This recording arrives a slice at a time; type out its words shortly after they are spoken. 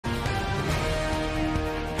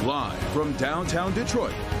Live from downtown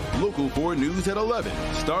Detroit, Local 4 News at 11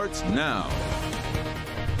 starts now.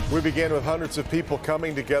 We begin with hundreds of people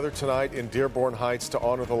coming together tonight in Dearborn Heights to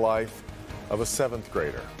honor the life of a 7th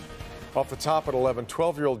grader. Off the top at 11,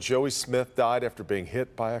 12-year-old Joey Smith died after being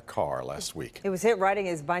hit by a car last week. He was hit riding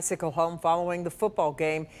his bicycle home following the football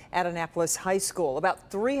game at Annapolis High School.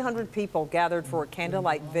 About 300 people gathered for a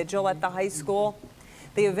candlelight vigil at the high school.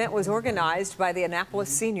 The event was organized by the Annapolis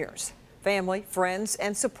seniors. Family, friends,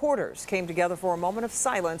 and supporters came together for a moment of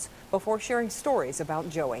silence before sharing stories about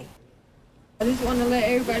Joey. I just want to let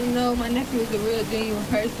everybody know my nephew is a real genuine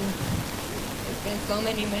person. There's been so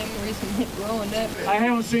many memories from him growing up. I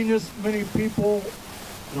haven't seen this many people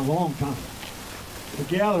in a long time to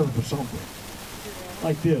gather for something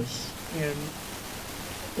like this, and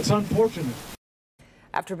it's unfortunate.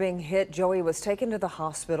 After being hit, Joey was taken to the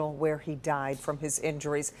hospital where he died from his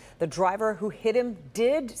injuries. The driver who hit him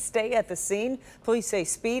did stay at the scene. Police say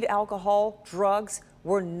speed, alcohol, drugs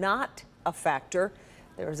were not a factor.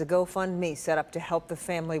 There is a GoFundMe set up to help the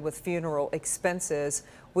family with funeral expenses.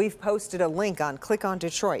 We've posted a link on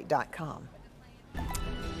clickondetroit.com.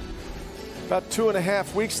 About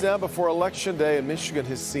 2.5 weeks now before Election Day, and Michigan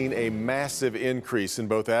has seen a massive increase in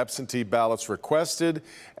both absentee ballots requested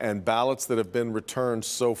and ballots that have been returned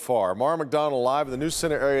so far. Mara McDonald live in the News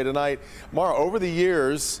Center area tonight. Mara, over the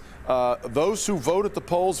years, those who vote at the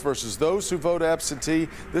polls versus those who vote absentee,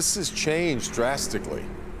 this has changed drastically.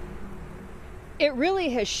 It really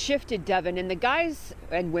has shifted, Devin, and the guys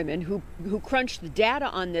and women who crunch the data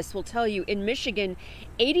on this will tell you in Michigan,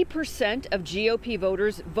 80% of GOP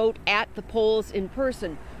voters vote at the polls in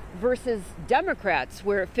person versus Democrats,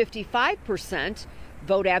 where 55%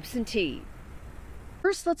 vote absentee.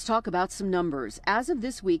 First, let's talk about some numbers. As of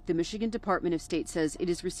this week, the Michigan Department of State says it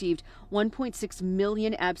has received 1.6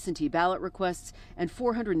 million absentee ballot requests and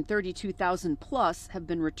 432,000 plus have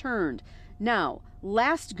been returned. Now,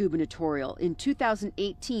 last gubernatorial in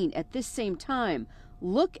 2018 at this same time,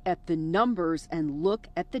 look at the numbers and look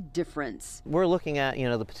at the difference. We're looking at,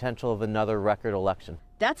 the potential of another record election.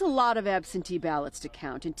 That's a lot of absentee ballots to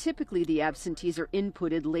count, and typically the absentees are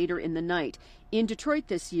inputted later in the night. In Detroit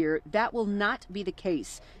this year, that will not be the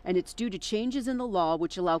case, and it's due to changes in the law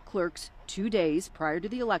which allow clerks 2 days prior to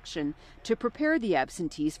the election to prepare the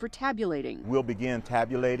absentees for tabulating. We'll begin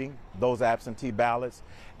tabulating those absentee ballots,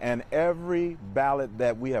 and every ballot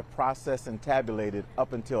that we have processed and tabulated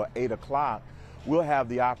up until 8 o'clock, we'll have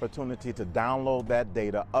the opportunity to download that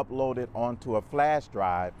data, upload it onto a flash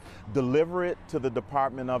drive, deliver it to the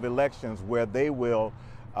Department of Elections, where they will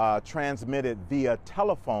transmit it via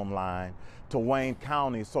telephone line to Wayne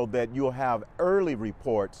County, so that you'll have early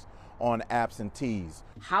reports on absentees.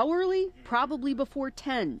 How early? Probably before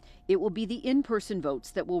 10. It will be the in-person votes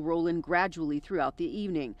that will roll in gradually throughout the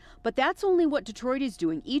evening. But that's only what Detroit is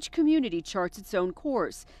doing. Each community charts its own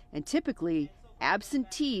course, and typically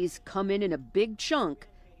absentees come in a big chunk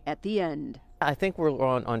at the end. I think we're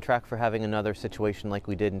on track for having another situation like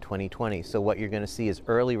we did in 2020. So what you're going to see is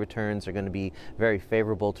early returns are going to be very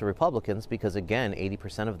favorable to Republicans because, again,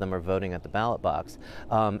 80% of them are voting at the ballot box.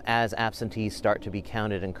 As absentees start to be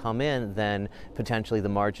counted and come in, then potentially the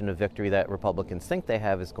margin of victory that Republicans think they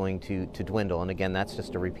have is going to dwindle. And again, that's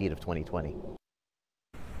just a repeat of 2020.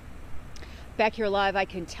 Back here live, I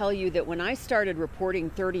can tell you that when I started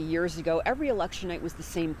reporting 30 years ago, every election night was the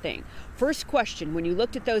same thing. First question, when you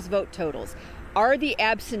looked at those vote totals, are the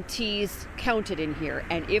absentees counted in here?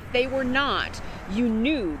 And if they were not, you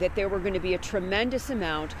knew that there were going to be a tremendous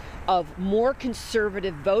amount of more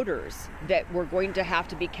conservative voters that were going to have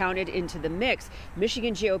to be counted into the mix.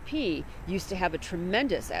 Michigan GOP used to have a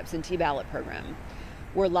tremendous absentee ballot program.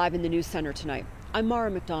 We're live in the News Center tonight. I'm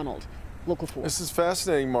Mara McDonald. Local 4. This is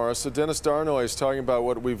fascinating, Mara. So Dennis Darnoy is talking about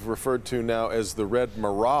what we've referred to now as the red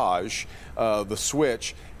mirage, the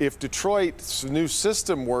switch. If Detroit's new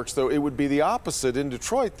system works, though, it would be the opposite in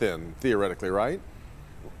Detroit then, theoretically, right?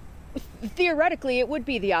 Theoretically, it would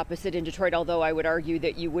be the opposite in Detroit, although I would argue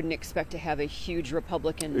that you wouldn't expect to have a huge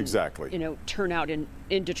Republican turnout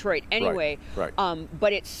in Detroit anyway. Right.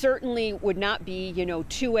 But it certainly would not be,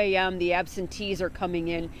 2 a.m. The absentees are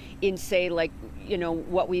coming in say, like,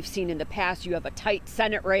 what we've seen in the past. You have a tight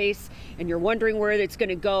Senate race and you're wondering where it's going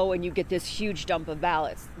to go, and you get this huge dump of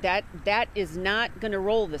ballots. That is not going to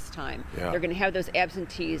roll this time. Yeah. They're going to have those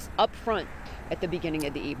absentees up front at the beginning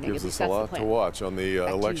of the evening. Gives us a lot to watch on the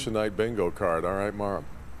election night bingo card. All right, Mara.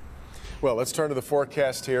 Well, let's turn to the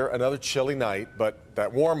forecast here. Another chilly night, but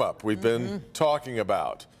that warm-up we've been talking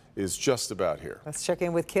about is just about here. Let's check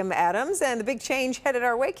in with Kim Adams and the big change headed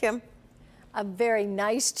our way, Kim. A very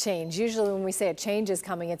nice change. Usually when we say a change is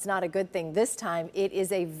coming, it's not a good thing. This time it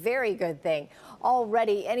is a very good thing.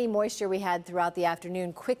 Already any moisture we had throughout the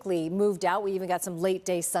afternoon quickly moved out. We even got some late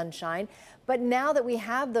day sunshine. But now that we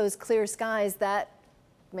have those clear skies, that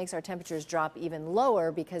makes our temperatures drop even lower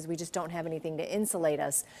because we just don't have anything to insulate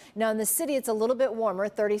us. Now in the city, it's a little bit warmer,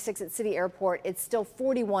 36 at City Airport. It's still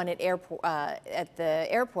 41 at the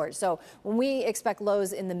airport. So when we expect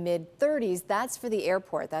lows in the mid 30s, that's for the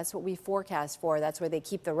airport. That's what we forecast for. That's where they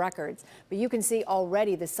keep the records. But you can see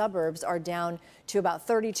already the suburbs are down to about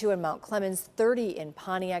 32 in Mount Clemens, 30 in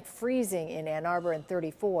Pontiac, freezing in Ann Arbor, and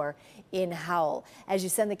 34 in Howell. As you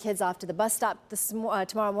send the kids off to the bus stop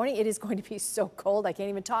tomorrow morning, it is going to be so cold. I can't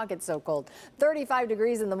even talk, it's so cold. 35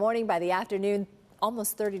 degrees in the morning. By the afternoon,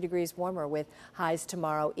 almost 30 degrees warmer with highs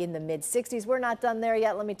tomorrow in the mid 60s. We're not done there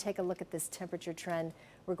yet. Let me take a look at this temperature trend.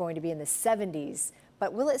 We're going to be in the 70s,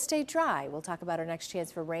 but will it stay dry? We'll talk about our next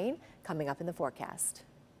chance for rain coming up in the forecast.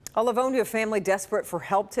 A Livonia family desperate for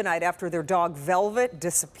help tonight after their dog Velvet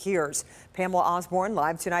disappears. Pamela Osborne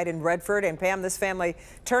live tonight in Redford. And Pam, this family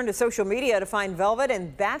turned to social media to find Velvet,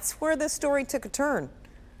 and that's where the story took a turn.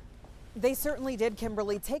 They certainly did,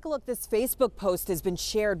 Kimberly. Take a look. This Facebook post has been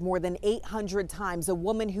shared more than 800 times. A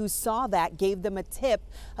woman who saw that gave them a tip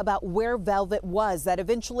about where Velvet was. That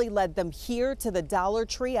eventually led them here to the Dollar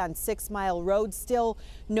Tree on 6 Mile Road. Still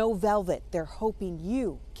no Velvet. They're hoping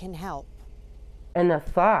you can help. And the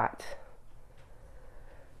thought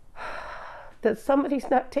that somebody's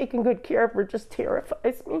not taking good care of her just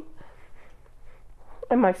terrifies me.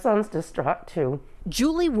 And my son's distraught too.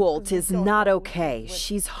 Julie Wolt is not okay.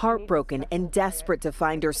 She's heartbroken and desperate to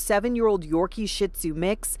find her 7-year-old Yorkie Shih Tzu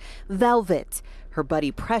mix, Velvet. Her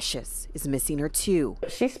buddy Precious is missing her too.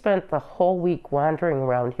 She spent the whole week wandering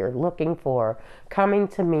around here looking for her, coming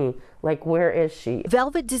to me like, where is she?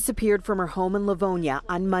 Velvet disappeared from her home in Livonia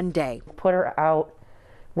on Monday. Put her out,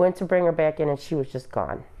 went to bring her back in, and she was just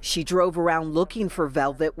gone. She drove around looking for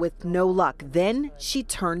Velvet with no luck. Then she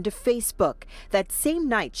turned to Facebook. That same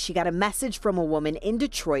night, she got a message from a woman in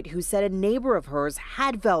Detroit who said a neighbor of hers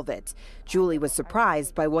had Velvet. Julie was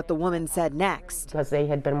surprised by what the woman said next. Because they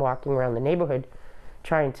had been walking around the neighborhood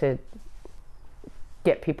trying to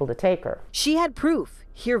get people to take her. She had proof.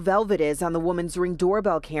 Here Velvet is on the woman's Ring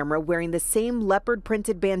doorbell camera wearing the same leopard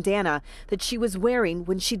printed bandana that she was wearing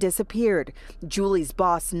when she disappeared. Julie's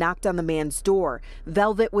boss knocked on the man's door.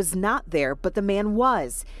 Velvet was not there, but the man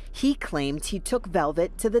was. He claimed he took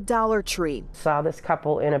Velvet to the Dollar Tree. Saw this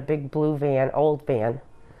couple in a big blue van, old van,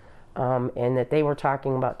 and that they were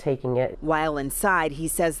talking about taking it. While inside, he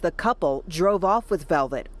says the couple drove off with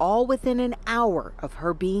Velvet, all within an hour of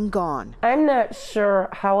her being gone. I'm not sure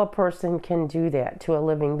how a person can do that to a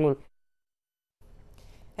living being.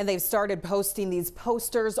 And they've started posting these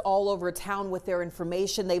posters all over town with their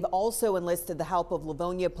information. They've also enlisted the help of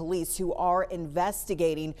Livonia police who are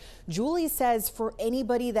investigating. Julie says for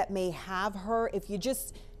anybody that may have her, if you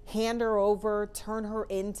just hand her over, turn her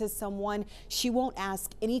into someone, she won't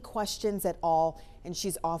ask any questions at all, and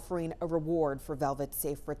she's offering a reward for Velvet's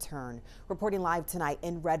safe return. Reporting live tonight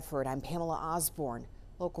in Redford, I'm Pamela Osborne,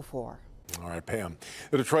 Local 4. All right, Pam.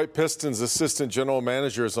 The Detroit Pistons assistant general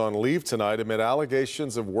manager is on leave tonight amid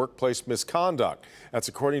allegations of workplace misconduct. That's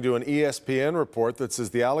according to an ESPN report that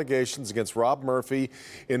says the allegations against Rob Murphy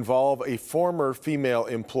involve a former female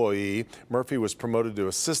employee. Murphy was promoted to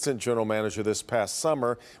assistant general manager this past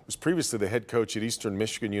summer, was previously the head coach at Eastern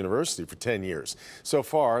Michigan University for 10 years. So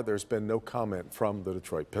far, there's been no comment from the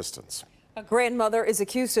Detroit Pistons. A grandmother is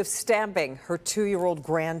accused of stabbing her 2-year-old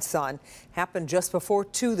grandson. Happened just before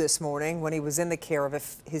 2 this morning when he was in the care of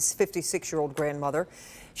his 56-year-old grandmother.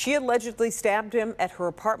 She allegedly stabbed him at her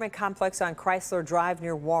apartment complex on Chrysler Drive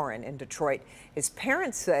near Warren in Detroit. His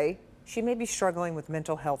parents say she may be struggling with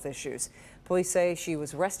mental health issues. Police say she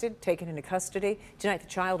was arrested, taken into custody. Tonight, the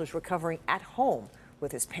child is recovering at home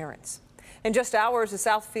with his parents. In just hours, a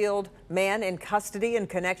Southfield man in custody in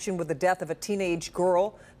connection with the death of a teenage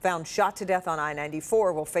girl found shot to death on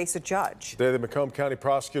I-94 will face a judge. Today, the Macomb County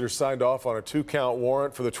prosecutor signed off on a 2-count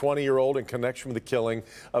warrant for the 20-year-old in connection with the killing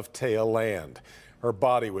of Taya Land. Her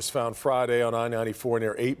body was found Friday on I-94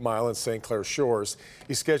 near 8 Mile in St. Clair Shores.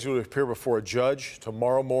 He's scheduled to appear before a judge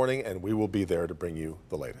tomorrow morning, and we will be there to bring you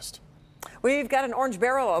the latest. We've got an orange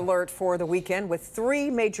barrel alert for the weekend with 3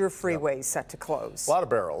 major freeways set to close. A lot of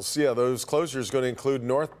barrels. Yeah, those closures are going to include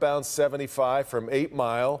northbound 75 from 8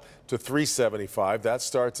 Mile to 375. That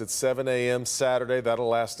starts at 7 a.m. Saturday. That'll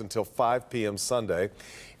last until 5 p.m. Sunday.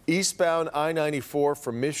 Eastbound I-94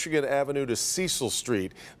 from Michigan Avenue to Cecil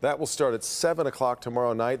Street. That will start at 7 o'clock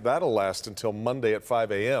tomorrow night. That'll last until Monday at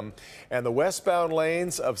 5 a.m. And the westbound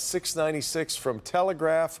lanes of 696 from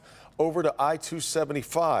Telegraph over to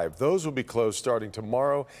I-275. Those will be closed starting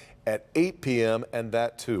tomorrow at 8 p.m. and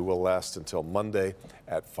that too will last until Monday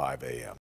at 5 a.m.